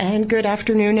And good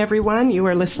afternoon, everyone. You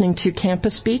are listening to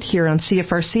Campus Beat here on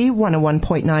CFRC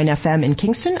 101.9 FM in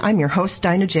Kingston. I'm your host,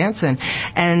 Dinah Jansen,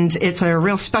 and it's a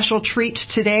real special treat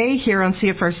today here on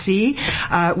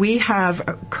CFRC. We have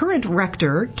current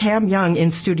rector Cam Young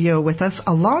in studio with us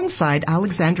alongside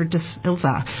Alexandra De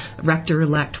Silva,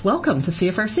 rector-elect. Welcome to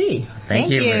CFRC.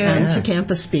 Thank you. And to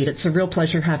Campus Beat. It's a real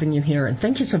pleasure having you here, and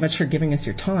thank you so much for giving us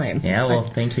your time. Yeah,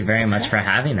 well, thank you very much for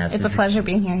having us. It's a pleasure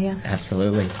being here, yeah.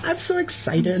 Absolutely. I'm so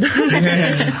excited.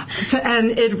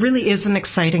 And it really is an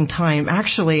exciting time.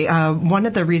 Actually, one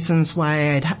of the reasons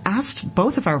why I'd asked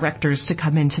both of our rectors to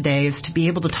come in today is to be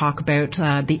able to talk about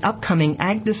the upcoming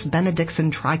Agnes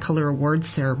Benedictson Tricolor Awards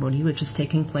ceremony, which is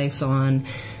taking place on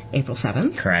April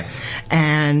 7th. Correct.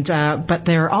 And but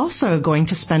they're also going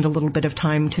to spend a little bit of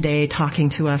time today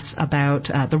talking to us about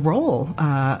the role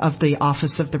of the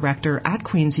Office of the Rector at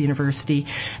Queen's University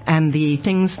and the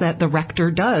things that the rector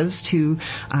does to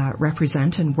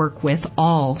represent and work with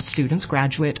all students,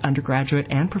 graduate, undergraduate,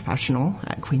 and professional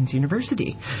at Queen's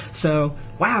University. So,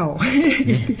 wow,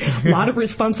 a lot of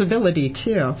responsibility,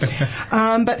 too.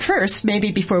 But first,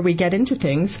 maybe before we get into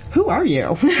things, who are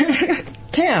you?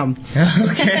 Cam.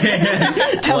 Okay.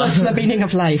 Tell us the meaning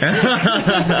of life.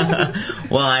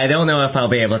 Well, I don't know if I'll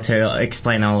be able to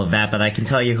explain all of that, but I can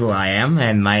tell you who I am.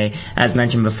 And as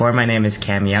mentioned before, my name is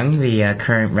Cam Young, the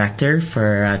current rector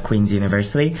for Queen's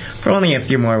University for only a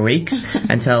few more weeks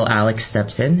until Alex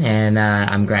steps in. And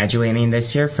I'm graduating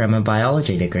this year from a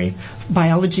biology degree.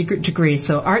 Biology degree,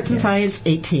 so arts and science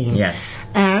 18. Yes.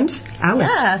 And Alex.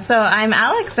 Yeah, so I'm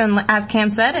Alex, and as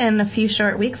Cam said, in a few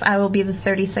short weeks, I will be the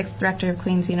 36th rector of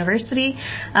Queen's University.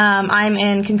 I'm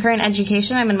in concurrent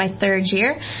education. I'm in my third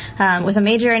year with a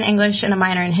major in English and a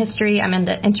minor in history. I'm in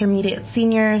the intermediate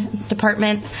senior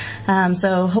department,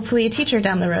 so hopefully a teacher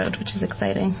down the road, which is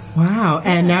exciting. Wow,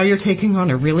 and now you're taking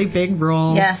on a really big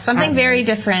role. Yeah, something very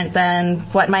different than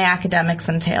what my academics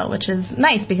entail, which is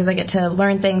nice because I get to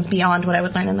learn things beyond what I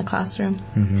would learn in the classroom.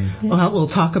 Mm-hmm. Yeah. Well, we'll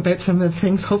talk about some of the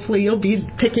things hopefully you'll be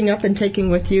picking up and taking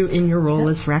with you in your role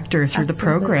as rector through the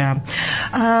program.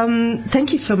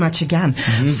 Thank you so much again.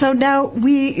 Mm-hmm. So now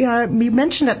we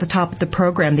mentioned at the top of the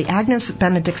program the Agnes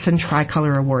Benedictson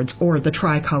Tricolor Awards, or the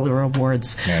Tricolor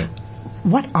Awards. Right.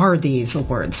 What are these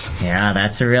awards? Yeah,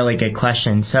 that's a really good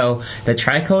question. So the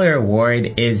Tricolor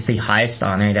Award is the highest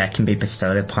honor that can be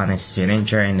bestowed upon a student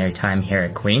during their time here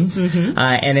at Queen's. Mm-hmm.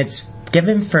 And it's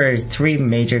given for three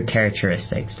major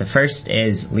characteristics. The first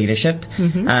is leadership,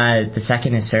 the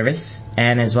second is service,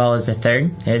 and as well as the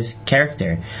third is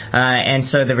character. And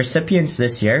so the recipients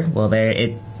this year, well,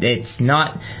 it's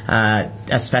not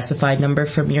a specified number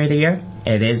from year to year.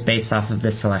 It is based off of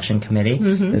the selection committee.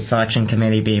 Mm-hmm. The selection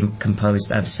committee being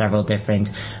composed of several different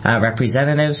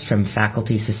representatives from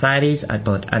faculty societies at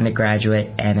both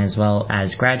undergraduate and as well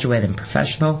as graduate and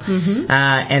professional. Mm-hmm.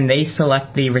 And they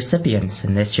select the recipients.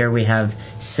 And this year we have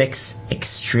 6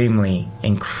 extremely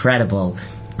incredible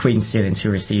Queen's students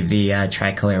who received the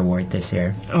Tricolor Award this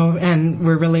year. Oh, and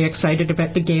we're really excited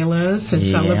about the galas and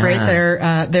celebrate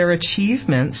their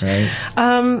achievements. Right.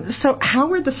 So how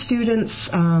were the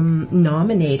students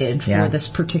nominated for this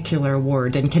particular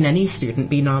award? And can any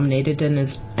student be nominated,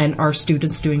 and are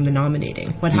students doing the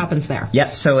nominating? What happens there?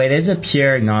 Yep, so it is a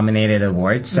pure nominated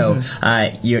award. So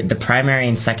the primary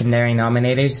and secondary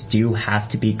nominators do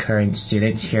have to be current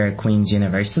students here at Queen's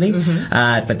University.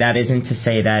 Mm-hmm. But that isn't to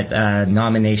say that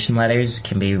nomination letters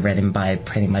can be written by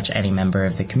pretty much any member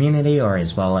of the community or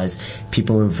as well as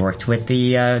people who've worked with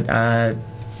the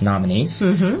nominees.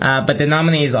 Mm-hmm. But the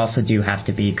nominees also do have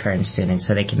to be current students,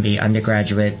 so they can be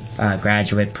undergraduate,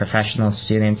 graduate, professional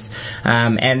students.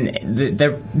 And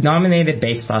they're nominated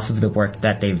based off of the work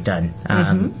that they've done.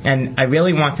 And I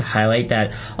really want to highlight that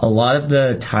a lot of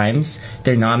the times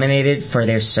they're nominated for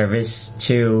their service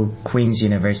to Queen's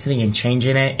University and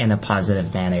changing it in a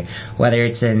positive manner, whether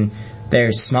it's in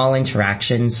there's small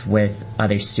interactions with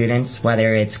other students,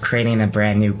 whether it's creating a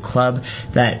brand new club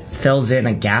that fills in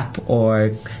a gap or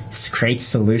creates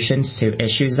solutions to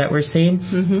issues that we're seeing.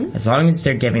 Mm-hmm. As long as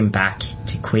they're giving back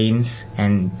to Queen's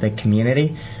and the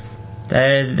community,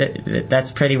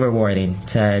 that's pretty rewarding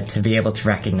to be able to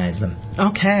recognize them.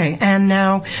 Okay, and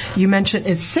now you mentioned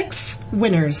it's 6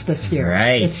 winners this year.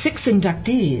 Right. It's 6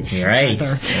 inductees. Right,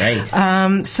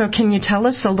 right. So can you tell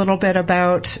us a little bit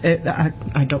about,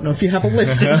 I don't know if you have a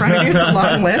list in front of you, it's a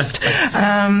long list.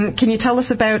 Can you tell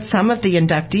us about some of the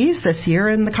inductees this year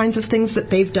and the kinds of things that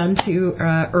they've done to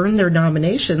earn their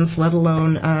nominations, let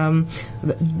alone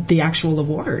the actual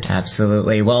award?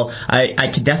 Absolutely. Well, I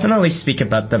could definitely speak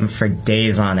about them for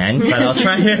days on end, but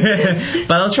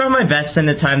I'll try my best in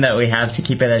the time that we have to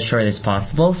keep it as short as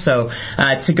possible. So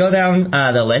to go down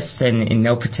down the list in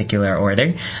no particular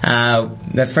order.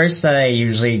 The first that I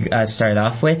usually start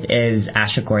off with is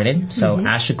Asha Gordon. So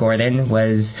Asha Gordon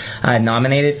was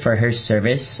nominated for her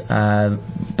service,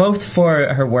 both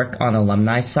for her work on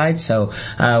alumni side. So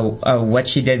what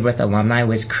she did with alumni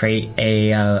was create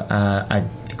a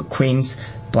Queen's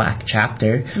Black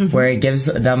chapter where it gives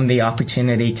them the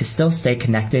opportunity to still stay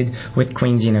connected with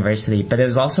Queen's University. But it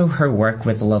was also her work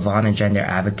with Levana Gender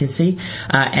Advocacy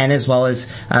and as well as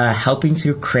helping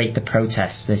to create the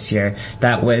protest this year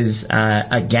that was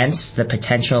against the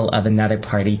potential of another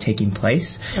party taking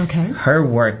place. Okay. Her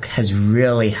work has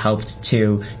really helped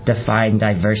to define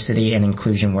diversity and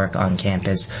inclusion work on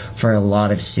campus for a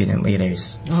lot of student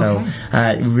leaders. Okay.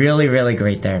 So really, really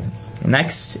great there.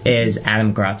 Next is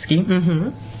Adam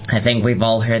Grotsky. I think we've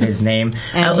all heard his name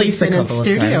at least a couple of times.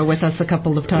 He's been in studio with us a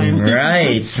couple of times.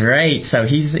 Right. So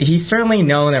he's certainly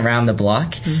known around the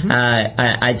block.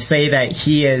 I'd say that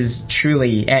he is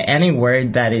truly, any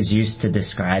word that is used to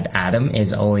describe Adam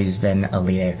has always been a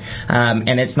leader.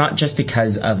 And it's not just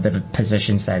because of the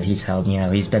positions that he's held. You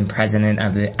know, he's been president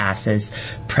of the ASIS,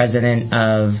 president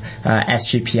of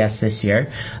SGPS this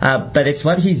year. But it's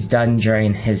what he's done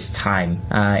during his time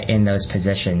in those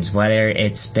positions, whether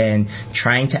it's been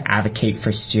trying to advocate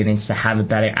for students to have a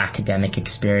better academic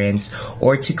experience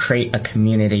or to create a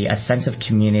community, a sense of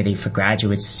community for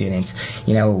graduate students,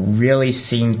 you know, really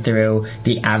seen through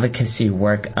the advocacy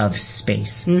work of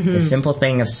space, the simple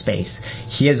thing of space.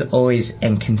 He has always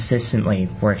and consistently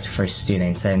worked for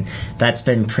students, and that's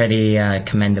been pretty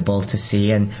commendable to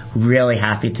see, and really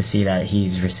happy to see that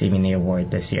he's receiving the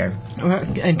award this year.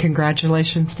 And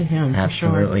congratulations to him.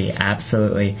 Absolutely.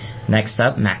 Next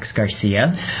up, Max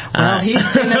Garcia. Well, he's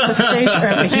been at the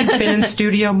station. He's been in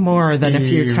studio more than a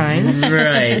few times.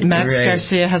 Right. Max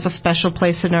Garcia has a special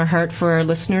place in our heart for our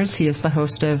listeners. He is the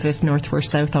host of If North Were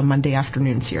South on Monday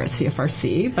afternoons here at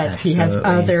CFRC, but he has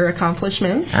other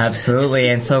accomplishments. Absolutely.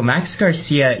 And so Max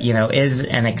Garcia, you know, is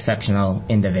an exceptional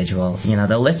individual. You know,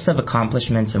 the list of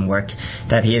accomplishments and work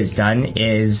that he has done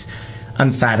is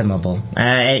unfathomable,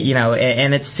 you know,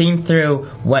 and it's seen through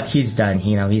what he's done.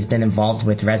 You know, he's been involved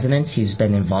with residents, he's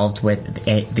been involved with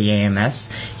the AMS,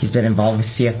 he's been involved with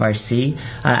CFRC,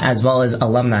 as well as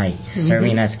alumni,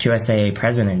 serving as QSAA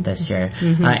president this year.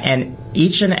 And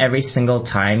each and every single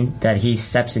time that he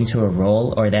steps into a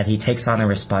role or that he takes on a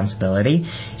responsibility,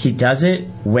 he does it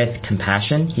with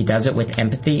compassion, he does it with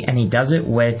empathy, and he does it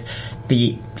with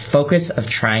the focus of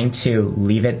trying to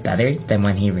leave it better than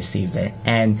when he received it.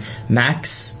 And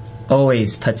Max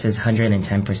always puts his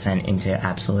 110% into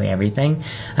absolutely everything.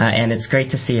 And it's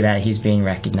great to see that he's being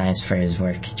recognized for his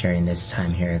work during this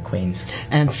time here at Queen's.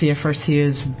 And CFRC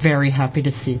is very happy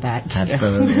to see that.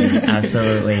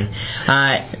 Absolutely.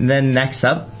 Then next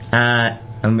up,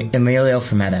 Emilio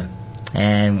Fermetta.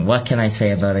 And what can I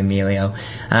say about Emilio?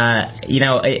 You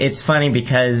know, it's funny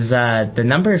because the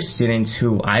number of students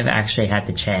who I've actually had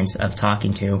the chance of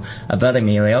talking to about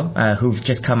Emilio, who've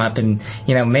just come up and,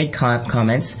 you know, made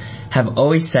comments, have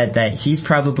always said that he's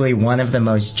probably one of the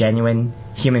most genuine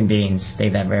human beings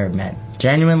they've ever met.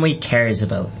 Genuinely cares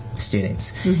about students.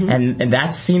 And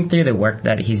that's seen through the work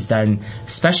that he's done,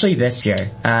 especially this year,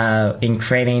 in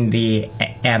creating the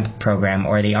AMP program,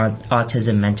 or the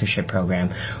Autism Mentorship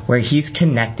Program, where he's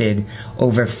connected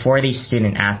over 40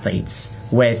 student athletes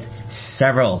with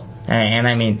several, and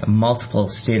I mean multiple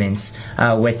students,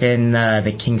 within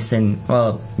the Kingston,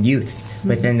 youth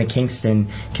within the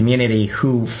Kingston community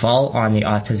who fall on the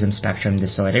autism spectrum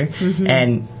disorder.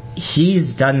 And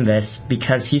he's done this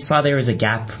because he saw there was a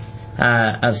gap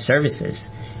of services,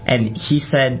 and he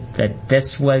said that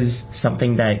this was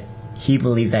something that he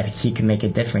believed that he could make a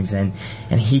difference in,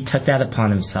 and he took that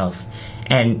upon himself,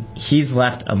 and he's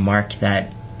left a mark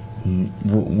that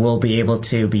will be able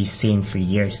to be seen for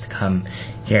years to come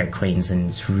here at Queen's, and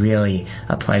it's really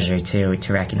a pleasure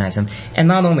to recognize him. And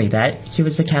not only that, he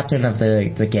was the captain of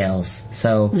the Gales,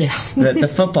 so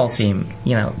the football team,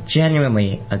 you know,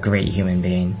 genuinely a great human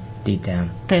being deep down.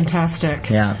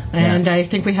 Fantastic. And I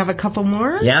think we have a couple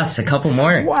more? Yes, a couple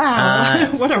more.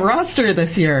 Wow. What a roster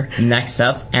this year. Next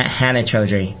up, Hannah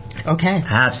Chaudhry. Okay.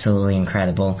 Absolutely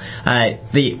incredible.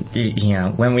 You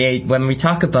know, when we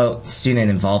talk about student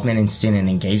involvement and student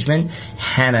engagement,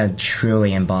 Hannah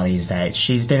truly embodies that.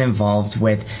 She's been involved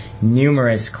with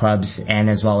numerous clubs and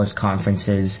as well as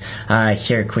conferences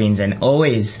here at Queen's, and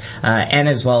always, and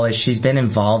as well as she's been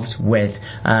involved with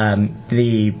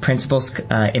the Principals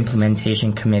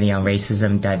Implementation Committee on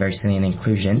Racism, Diversity and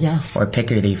Inclusion, or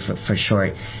PICRD for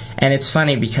short. And it's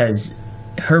funny because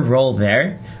her role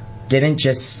there didn't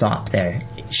just stop there.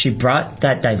 She brought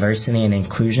that diversity and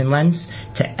inclusion lens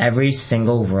to every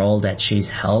single role that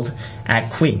she's held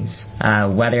at Queen's,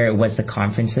 whether it was the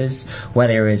conferences,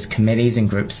 whether it was committees and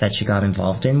groups that she got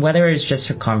involved in, whether it was just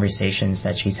her conversations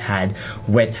that she's had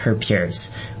with her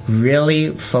peers,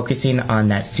 really focusing on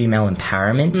that female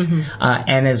empowerment,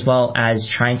 and as well as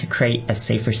trying to create a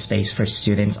safer space for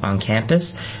students on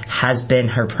campus has been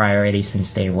her priority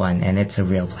since day one, and it's a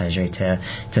real pleasure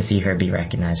to see her be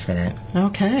recognized for that.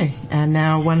 Okay, and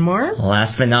now one more.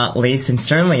 Last but not least, and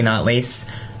certainly not least,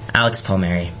 Alex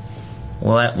Palmieri.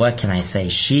 What can I say?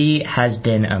 She has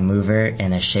been a mover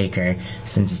and a shaker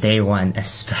since day one,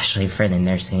 especially for the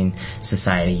nursing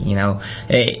society. You know,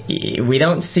 we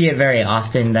don't see it very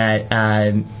often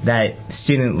that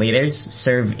student leaders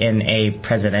serve in a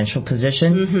presidential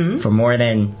position for more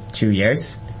than 2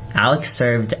 years. Alex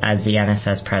served as the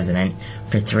NSS president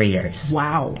for 3 years.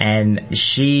 Wow. And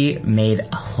she made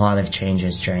a lot of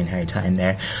changes during her time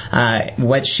there.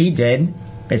 What she did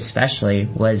especially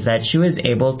was that she was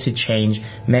able to change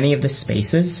many of the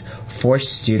spaces for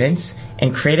students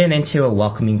and create it into a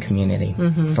welcoming community.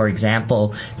 For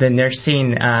example, the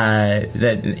nursing,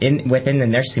 within the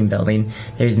nursing building,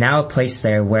 there's now a place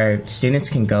there where students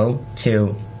can go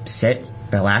to sit,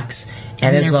 relax,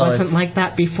 and as there well wasn't like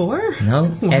that before?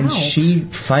 No. Wow. And she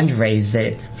fundraised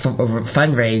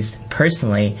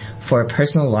personally for a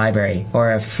personal library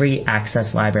or a free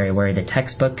access library where the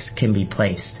textbooks can be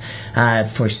placed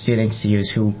for students to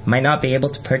use who might not be able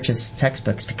to purchase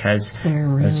textbooks because,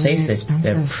 let's face it,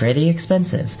 they're pretty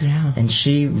expensive. Yeah. And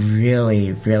she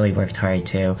really, really worked hard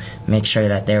to make sure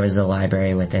that there was a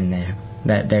library within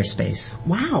their space.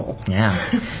 Wow. Yeah.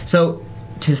 So,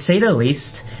 to say the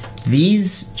least,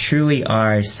 these truly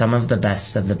are some of the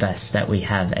best that we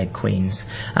have at Queen's.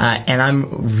 And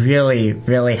I'm really,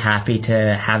 really happy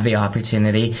to have the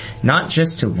opportunity not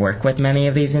just to work with many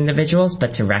of these individuals,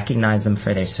 but to recognize them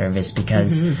for their service,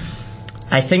 because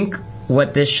I think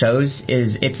what this shows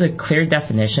is it's a clear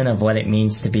definition of what it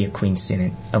means to be a Queen's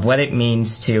student, of what it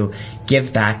means to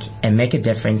give back and make a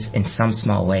difference in some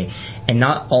small way. And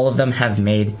not all of them have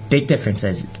made big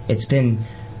differences. It's been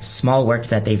small work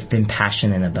that they've been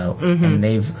passionate about, and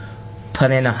they've put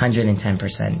in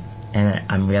 110%. And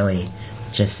I'm really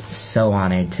just so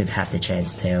honored to have the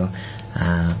chance to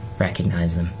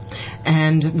recognize them.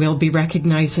 And we'll be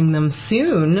recognizing them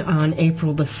soon on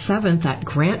April the 7th at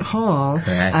Grant Hall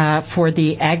for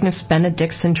the Agnes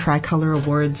Benedictson Tricolor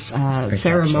Awards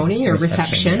ceremony or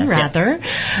reception rather.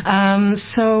 Yeah.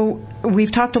 So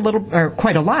we've talked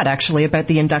quite a lot actually about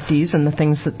the inductees and the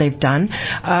things that they've done.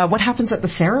 What happens at the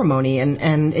ceremony,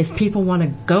 and if people want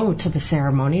to go to the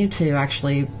ceremony to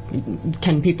actually,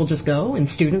 can people just go, and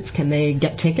students, can they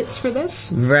get tickets for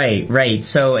this? Right.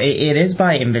 So it is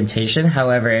by invitation.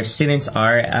 However, if students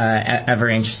are ever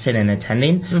interested in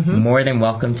attending, more than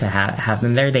welcome to have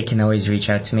them there. They can always reach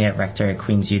out to me at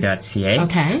rector@queensu.ca.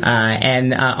 Okay.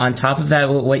 And on top of that,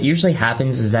 what usually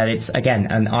happens is that it's, again,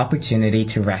 an opportunity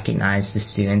to recognize the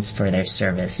students for their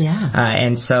service. Yeah.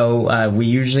 And so we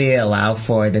usually allow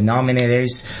for the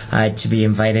nominators to be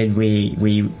invited.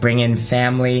 We bring in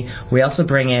family. We also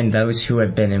bring in those who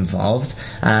have been involved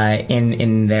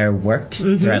in their work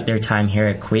throughout their time here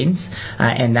at Queen's.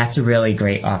 And that's a really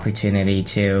great opportunity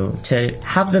to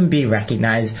have them be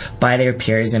recognized by their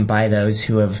peers and by those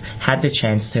who have had the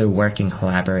chance to work and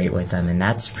collaborate with them, and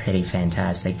that's pretty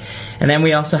fantastic. And then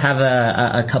we also have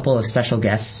a couple of special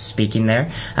guests speaking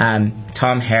there.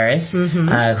 Tom Harris,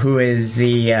 who is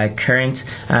the current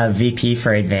VP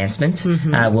for Advancement,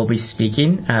 will be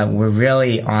speaking. We're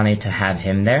really honored to have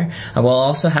him there. We'll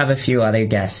also have a few other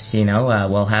guests.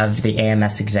 We'll have the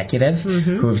AMS executive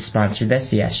who have sponsored this,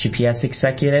 the SGPS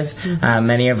executive.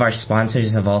 Many of our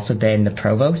sponsors have also been the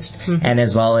provost, and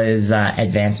as well as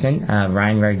Advancement.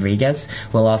 Ryan Rodriguez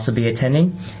will also be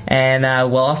attending, and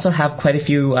we'll also have quite a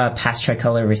few past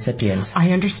Tricolor recipients.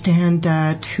 I understand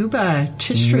Tuba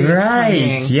Chishri is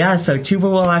coming. Yeah, so Tuba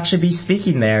will actually be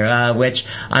speaking there, which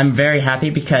I'm very happy,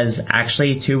 because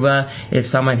actually Tuba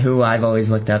is someone who I've always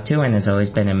looked up to and has always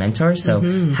been a mentor, so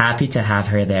happy to have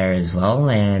her there as well.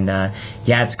 And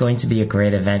it's going to be a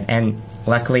great event. And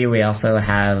luckily, we also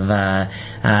have the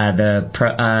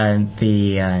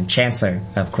Chancellor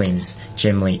of Queen's,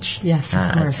 Jim Leach,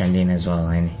 attending as well,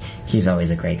 and he's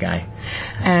always a great guy.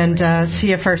 And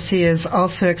CFRC is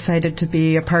also excited to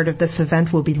be a part of this event.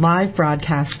 We'll be live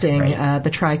broadcasting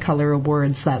the Tricolor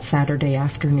Awards that Saturday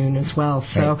afternoon as well.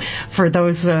 So for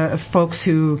those folks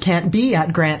who can't be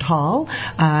at Grant Hall,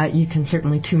 you can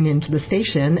certainly tune into the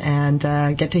station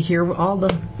and get to hear all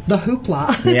the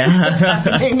hoopla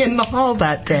happening in the hall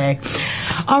that day.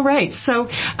 All right, so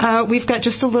we've got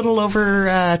just a little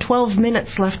over 12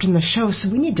 minutes left in the show,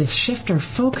 so we need to shift our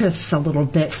focus a little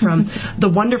bit from the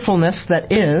wonderfulness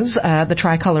that is the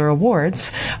Tricolor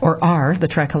Awards, or are the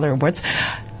Tricolor Awards.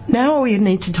 Now we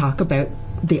need to talk about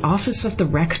the Office of the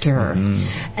Rector.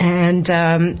 And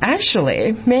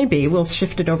actually, maybe we'll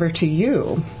shift it over to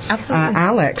you. Absolutely.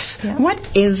 Alex, what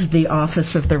is the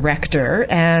Office of the Rector,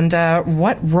 and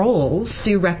what roles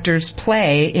do rectors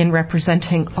play in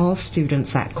representing all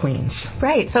students at Queen's?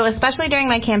 Right. So especially during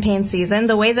my campaign season,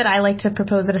 the way that I like to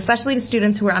propose it, especially to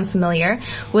students who are unfamiliar,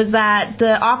 was that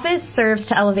the office serves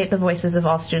to elevate the voices of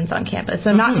all students on campus.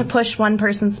 So not to push one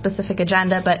person's specific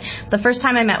agenda, but the first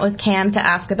time I met with Cam to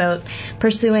ask about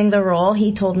pursuing the role,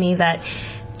 he told me that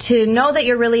to know that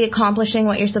you're really accomplishing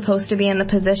what you're supposed to be in the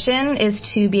position is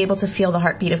to be able to feel the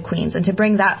heartbeat of Queen's and to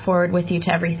bring that forward with you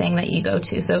to everything that you go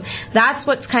to. So that's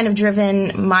what's kind of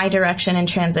driven my direction and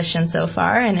transition so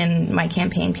far and in my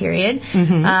campaign period.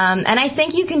 And I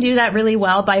think you can do that really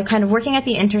well by kind of working at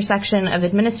the intersection of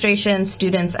administration,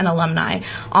 students, and alumni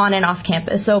on and off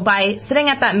campus. So by sitting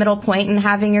at that middle point and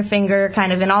having your finger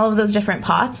kind of in all of those different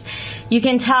pots, you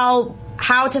can tell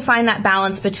how to find that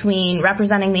balance between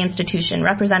representing the institution,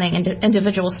 representing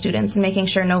individual students, and making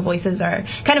sure no voices are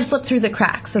kind of slip through the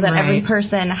cracks so that every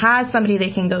person has somebody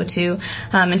they can go to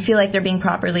and feel like they're being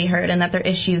properly heard and that their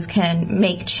issues can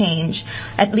make change.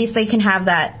 At least they can have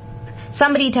that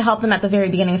somebody to help them at the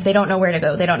very beginning if they don't know where to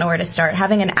go, they don't know where to start.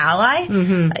 Having an ally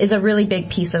is a really big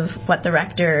piece of what the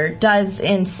rector does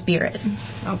in spirit.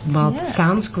 Oh, well,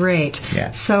 sounds great.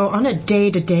 Yeah. So on a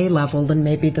day-to-day level, and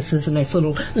maybe this is a nice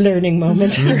little learning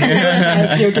moment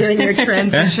as you're doing your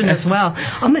transition as well.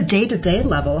 On the day-to-day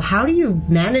level, how do you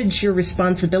manage your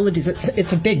responsibilities?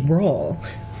 It's a big role,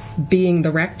 being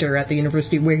the rector at the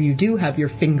university where you do have your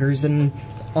fingers in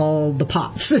all the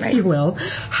pots, if you will.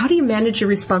 How do you manage your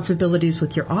responsibilities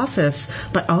with your office,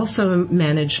 but also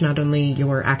manage not only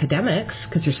your academics,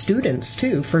 because you're students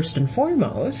too, first and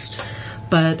foremost,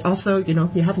 but also, you know,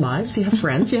 you have lives, you have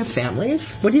friends, you have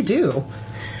families. What do you do?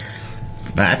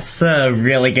 That's a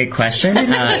really good question.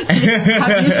 Have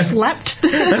you slept?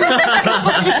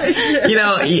 You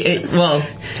know, well,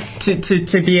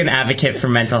 to be an advocate for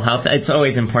mental health, it's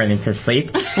always important to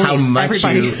sleep. How much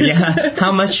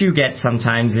you get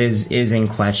sometimes is in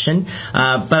question.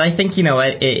 But I think, you know,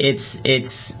 it's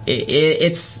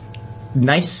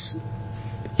nice.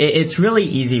 It's really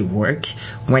easy work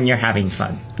when you're having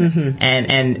fun.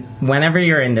 And whenever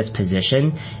you're in this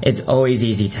position, it's always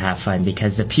easy to have fun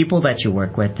because the people that you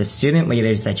work with, the student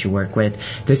leaders that you work with,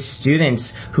 the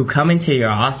students who come into your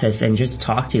office and just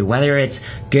talk to you, whether it's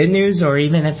good news or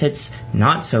even if it's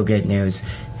not so good news,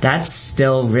 that's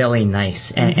still really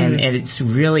nice and it's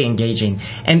really engaging.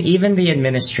 And even the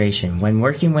administration, when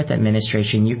working with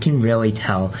administration, you can really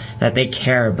tell that they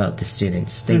care about the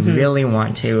students. They really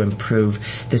want to improve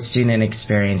the student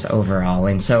experience overall.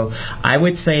 And so I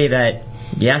would say that,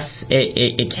 yes,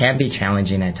 it can be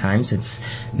challenging at times. It's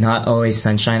not always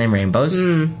sunshine and rainbows,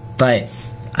 but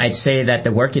I'd say that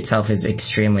the work itself is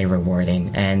extremely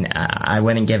rewarding, and I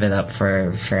wouldn't give it up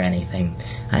for anything.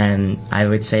 And I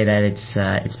would say that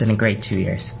it's been a great 2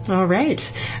 years. All right.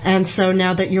 And so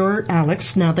now that you're,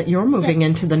 Alex, moving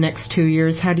into the next 2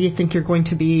 years, how do you think you're going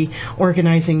to be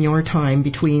organizing your time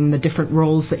between the different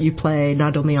roles that you play,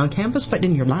 not only on campus, but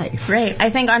in your life? Right.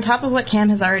 I think on top of what Cam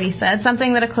has already said,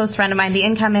 something that a close friend of mine, the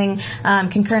incoming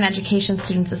Concurrent Education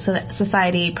Students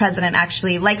Society president,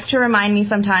 actually likes to remind me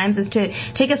sometimes is to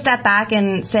take a step back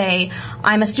and say,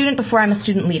 I'm a student before I'm a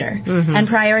student leader, and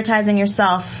prioritizing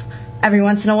yourself every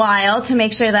once in a while to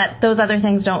make sure that those other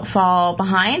things don't fall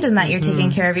behind and that you're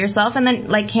taking care of yourself. And then,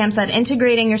 like Cam said,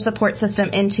 integrating your support system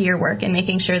into your work and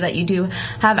making sure that you do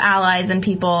have allies and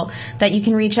people that you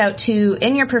can reach out to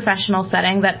in your professional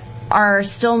setting that are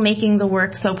still making the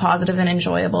work so positive and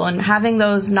enjoyable, and having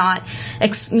those not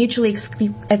mutually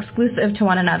exclusive to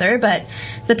one another, but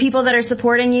the people that are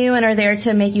supporting you and are there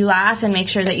to make you laugh and make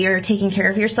sure that you're taking care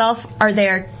of yourself are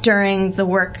there during the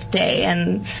work day,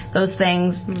 and those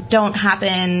things don't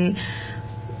happen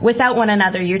without one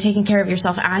another. You're taking care of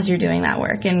yourself as you're doing that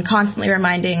work and constantly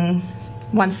reminding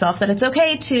oneself that it's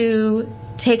okay to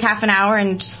take half an hour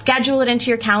and schedule it into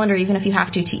your calendar, even if you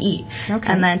have to eat.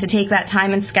 And then to take that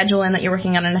time and schedule in that you're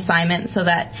working on an assignment so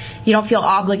that you don't feel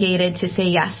obligated to say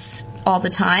yes all the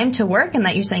time to work, and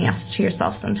that you're saying yes to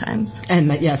yourself sometimes. And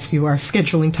that, yes, you are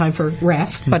scheduling time for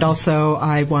rest, but also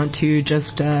I want to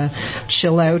just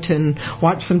chill out and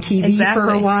watch some TV for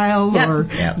a while, or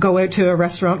go out to a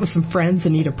restaurant with some friends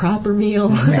and eat a proper meal,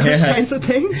 those kinds of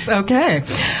things. Okay.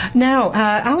 Now,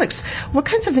 Alex, what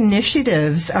kinds of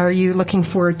initiatives are you looking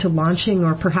forward to launching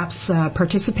or perhaps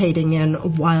participating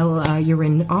in while you're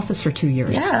in office for 2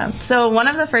 years? Yeah. So one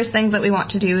of the first things that we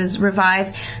want to do is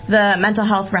revive the mental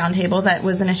health roundtable that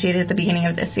was initiated at the beginning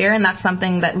of this year, and that's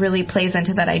something that really plays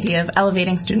into that idea of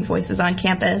elevating student voices on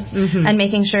campus and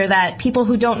making sure that people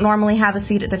who don't normally have a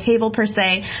seat at the table per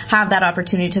se have that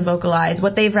opportunity to vocalize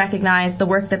what they've recognized, the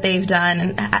work that they've done,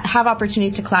 and have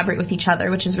opportunities to collaborate with each other,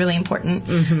 which is really important.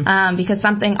 Because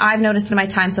something I've noticed in my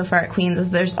time so far at Queen's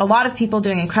is there's a lot of people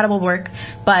doing incredible work,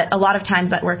 but a lot of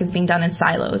times that work is being done in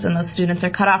silos, and those students are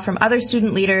cut off from other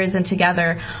student leaders, and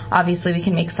together, obviously, we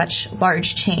can make such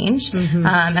large change,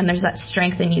 and there's that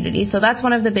strength and unity. So that's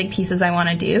one of the big pieces I want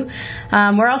to do.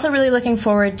 We're also really looking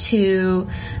forward to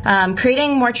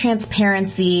creating more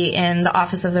transparency in the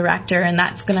Office of the Rector, and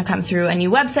that's going to come through a new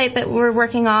website that we're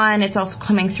working on. It's also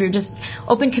coming through just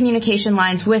open communication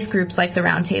lines with groups like the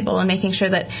Roundtable, and making sure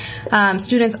that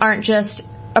students aren't just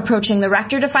approaching the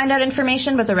rector to find out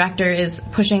information, but the rector is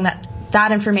pushing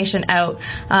that information out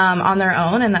on their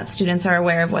own, and that students are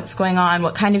aware of what's going on,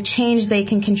 what kind of change they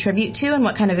can contribute to, and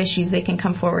what kind of issues they can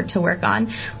come forward to work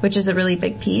on, which is a really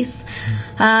big piece.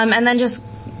 And then just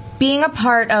being a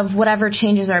part of whatever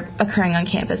changes are occurring on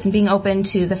campus and being open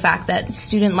to the fact that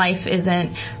student life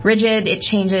isn't rigid, it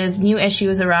changes, new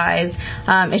issues arise,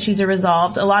 issues are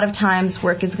resolved. A lot of times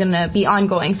work is going to be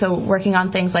ongoing, so working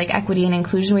on things like equity and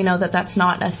inclusion, we know that that's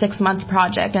not a 6-month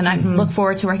project, and I look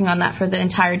forward to working on that for the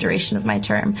entire duration of my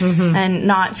term, and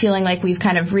not feeling like we've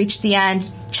kind of reached the end,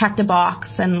 checked a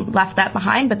box, and left that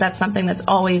behind, but that's something that's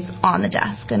always on the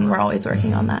desk, and we're always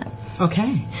working on that.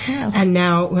 Okay. Yeah. And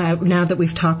now that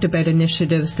we've talked about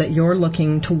initiatives that you're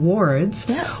looking towards,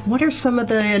 what are some of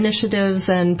the initiatives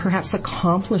and perhaps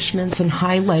accomplishments and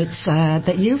highlights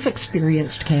that you've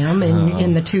experienced, Cam,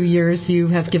 in the 2 years you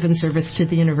have given service to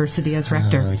the university as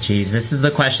rector? Oh, geez. This is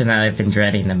the question that I've been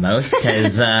dreading the most.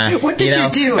 Cause, what did you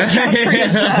do at free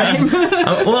time?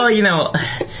 Well,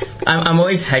 I'm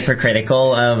always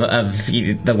hypercritical of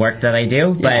the work that I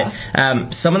do,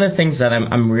 but some of the things that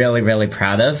I'm really, really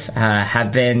proud of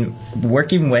have been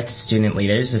working with student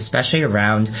leaders, especially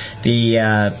around the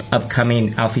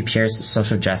upcoming Alfie Pierce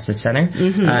Social Justice Center.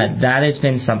 That has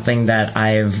been something that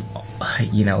I've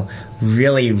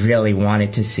really, really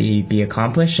wanted to see be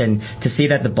accomplished, and to see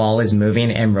that the ball is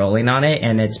moving and rolling on it,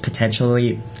 and it's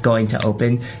potentially going to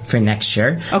open for next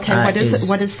year. Okay,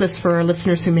 what is this for our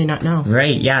listeners who may not know?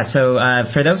 Right, yeah. So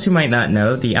for those who might not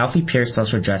know, the Alfie Pierce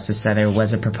Social Justice Center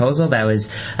was a proposal that was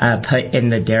put in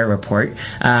the DARE report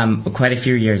quite a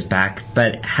few years back,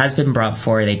 but has been brought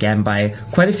forward again by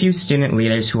quite a few student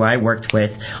leaders who I worked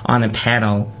with on a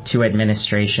panel to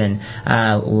administration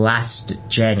last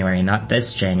January, not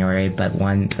this January, but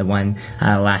the one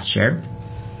last year.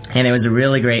 And it was a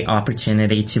really great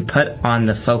opportunity to put on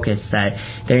the focus that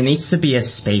there needs to be a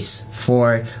space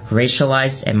for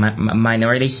racialized and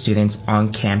minority students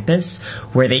on campus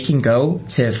where they can go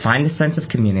to find a sense of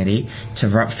community, to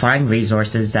find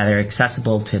resources that are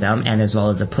accessible to them and as well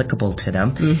as applicable to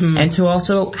them, and to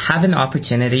also have an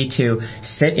opportunity to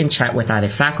sit and chat with other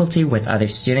faculty, with other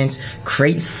students,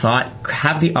 create thought,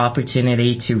 have the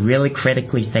opportunity to really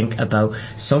critically think about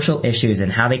social issues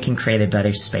and how they can create a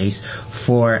better space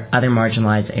for other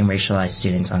marginalized and racialized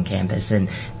students on campus. And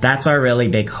that's our really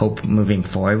big hope moving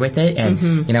forward with it.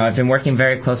 And, I've been working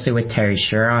very closely with Terry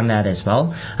Schur on that as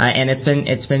well. And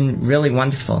it's been really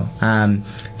wonderful.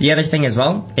 The other thing as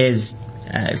well is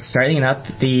starting up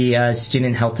the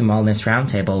Student Health and Wellness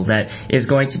Roundtable that is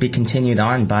going to be continued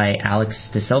on by Alex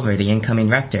De Silva, the incoming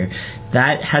rector.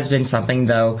 That has been something,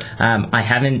 though, I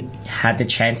haven't had the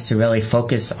chance to really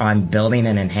focus on building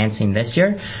and enhancing this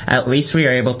year. At least we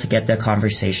are able to get the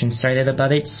conversation started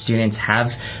about it. Students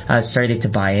have started to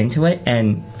buy into it,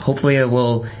 and hopefully it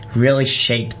will really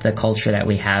shape the culture that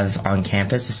we have on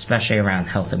campus, especially around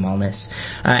health and wellness.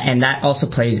 And that also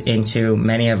plays into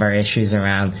many of our issues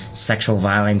around sexual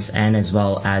violence and as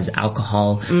well as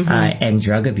alcohol and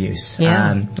drug abuse,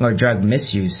 or drug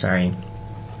misuse, sorry.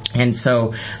 And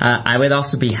so I would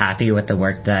also be happy with the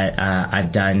work that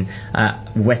I've done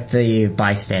with the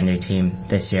bystander team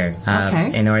this year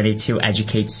in order to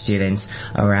educate students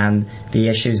around the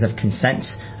issues of consent,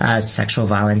 sexual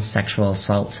violence, sexual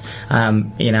assault.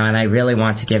 And I really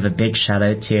want to give a big shout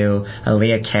out to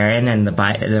Aaliyah Karen and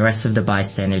the rest of the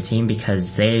bystander team,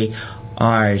 because they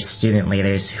are student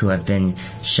leaders who have been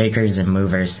shakers and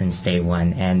movers since day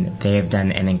one, and they have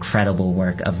done an incredible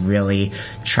work of really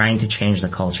trying to change the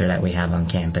culture that we have on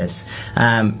campus.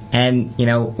 And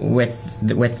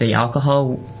with the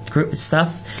alcohol group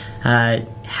stuff,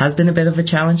 has been a bit of a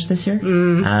challenge this year.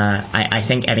 I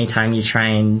think anytime you try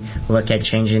and look at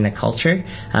changing the culture,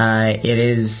 it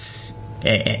is,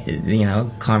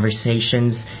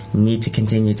 conversations need to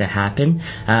continue to happen.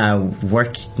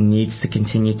 Work needs to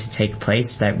continue to take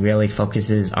place that really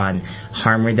focuses on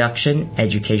harm reduction,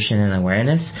 education, and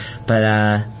awareness. But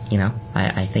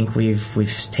I think we've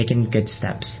taken good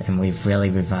steps, and we've really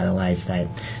revitalized that.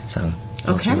 So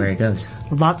we'll see where it goes.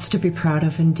 Lots to be proud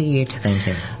of indeed. Thank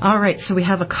you. All right, so we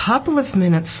have a couple of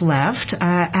minutes left.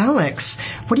 Alex,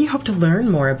 what do you hope to learn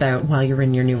more about while you're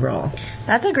in your new role?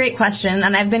 That's a great question,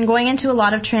 and I've been going into a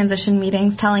lot of transition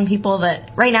meetings telling people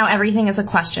that right now everything is a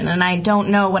question, and I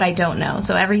don't know what I don't know,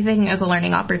 so everything is a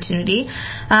learning opportunity.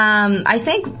 I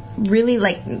think really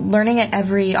learning at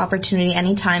every opportunity,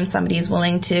 anytime somebody is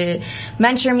willing to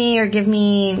mentor me or give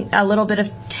me a little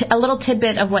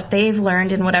tidbit of what they've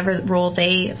learned in whatever role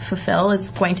they fulfill is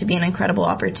going to be an incredible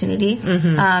opportunity.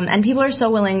 And people are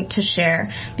so willing to share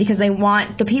because they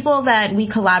want the people that we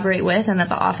collaborate with and that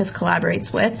the office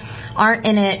collaborates with aren't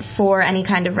in it for any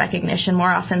kind of recognition.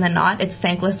 More often than not, it's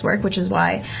thankless work, which is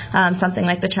why something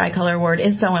like the Tricolor Award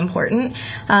is so important.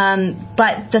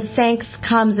 But the thanks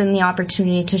comes in the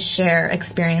opportunity to share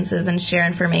experiences and share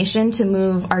information to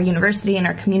move our university and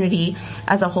our community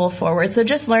as a whole forward. So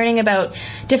just learning about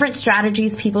different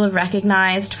strategies people have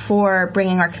recognized for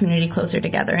bringing our community closer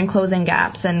together and closing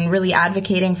gaps and really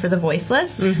advocating for the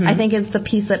voiceless, I think is the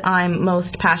piece that I'm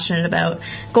most passionate about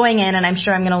going in, and I'm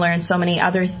sure I'm going to learn so many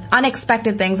other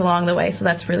unexpected things along the way, so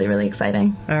that's really, really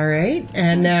exciting. All right,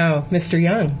 and now, Mr.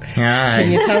 Young, Hi.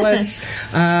 can you tell us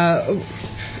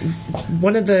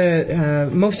one of the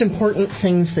most important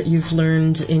things that you've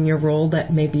learned in your role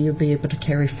that maybe you'll be able to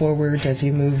carry forward as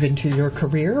you move into your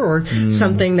career, or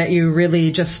something that you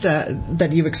really just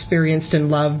that you experienced and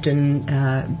loved and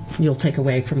you'll take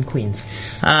away from Queen's?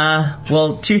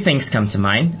 Well, two things come to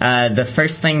mind. The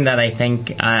first thing that I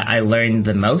think I learned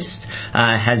the most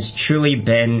has truly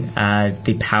been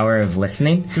the power of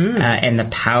listening and the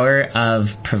power of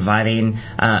providing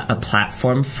a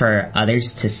platform for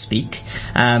others to speak.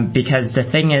 Because the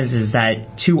thing is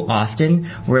that too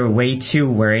often we're way too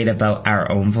worried about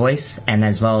our own voice and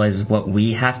as well as what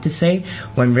we have to say,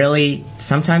 when really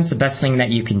sometimes the best thing that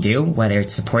you can do, whether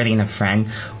it's supporting a friend,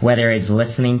 whether it's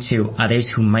listening to others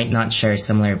who might not share a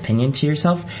similar opinion to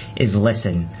yourself, is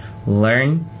listen,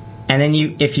 learn, and then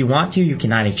if you want to, you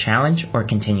can either challenge or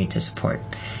continue to support.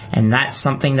 And that's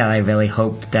something that I really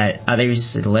hope that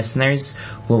others, listeners,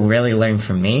 will really learn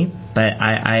from me. But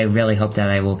I really hope that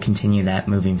I will continue that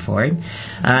moving forward.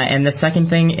 And the second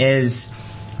thing is,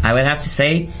 I would have to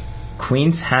say,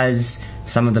 Queen's has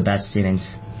some of the best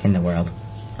students in the world.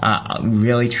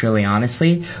 Really, truly,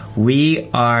 honestly, we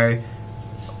are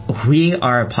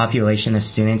a population of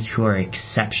students who are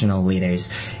exceptional leaders.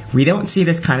 We don't see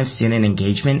this kind of student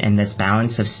engagement and this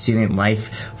balance of student life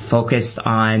focused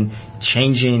on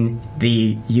changing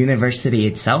the university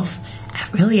itself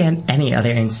at really any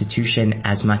other institution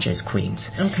as much as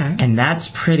Queen's. Okay. And that's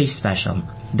pretty special.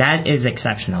 That is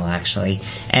exceptional, actually.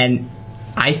 And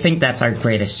I think that's our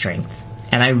greatest strength.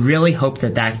 And I really hope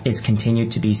that is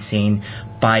continued to be seen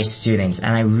by students.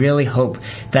 And I really hope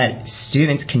that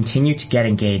students continue to get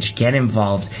engaged, get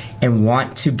involved, and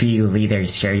want to be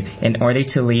leaders here in order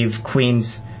to leave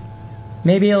Queen's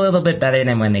maybe a little bit better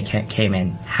than when they came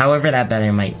in. However that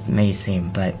better may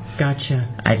seem. But gotcha.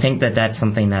 I think that's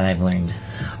something that I've learned.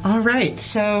 All right.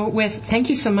 So thank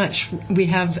you so much. We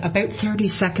have about 30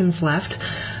 seconds left.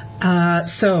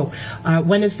 So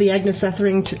when is the Agnes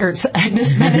Benedictson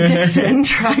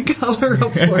Tricolor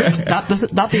Award?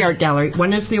 Not the art gallery.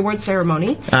 When is the award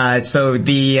ceremony? So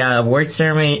the award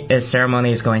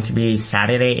ceremony is going to be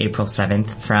Saturday, April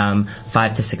 7th from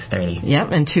 5 to 6:30.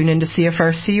 Yep, and tune into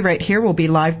CFRC right here. We'll be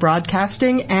live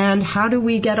broadcasting. And how do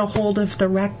we get a hold of the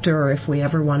rector if we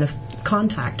ever want to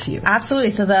contact you?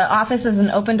 Absolutely. So the office is an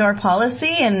open door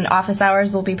policy, and office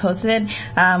hours will be posted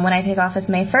when I take office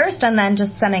May 1st, and then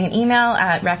just sending an email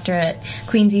at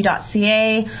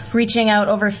rector@queensu.ca, reaching out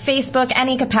over Facebook,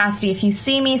 any capacity. If you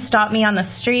see me, stop me on the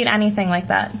street, anything like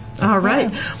that. All right.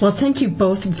 Well, thank you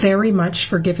both very much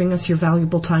for giving us your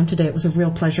valuable time today. It was a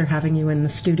real pleasure having you in the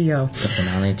studio. It's an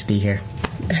honor to be here.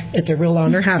 It's a real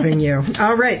honor having you.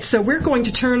 All right. So we're going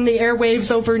to turn the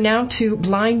airwaves over now to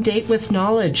Blind Date with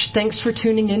Knowledge. Thanks for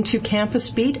tuning into Campus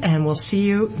Beat, and we'll see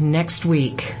you next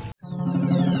week.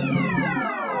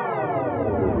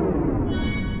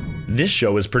 This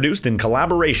show is produced in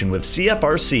collaboration with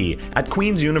CFRC at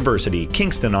Queen's University,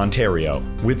 Kingston, Ontario,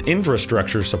 with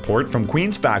infrastructure support from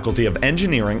Queen's Faculty of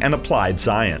Engineering and Applied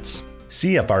Science.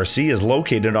 CFRC is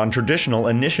located on traditional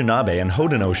Anishinaabe and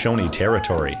Haudenosaunee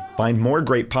territory. Find more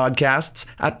great podcasts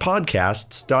at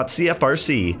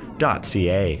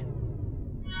podcasts.cfrc.ca.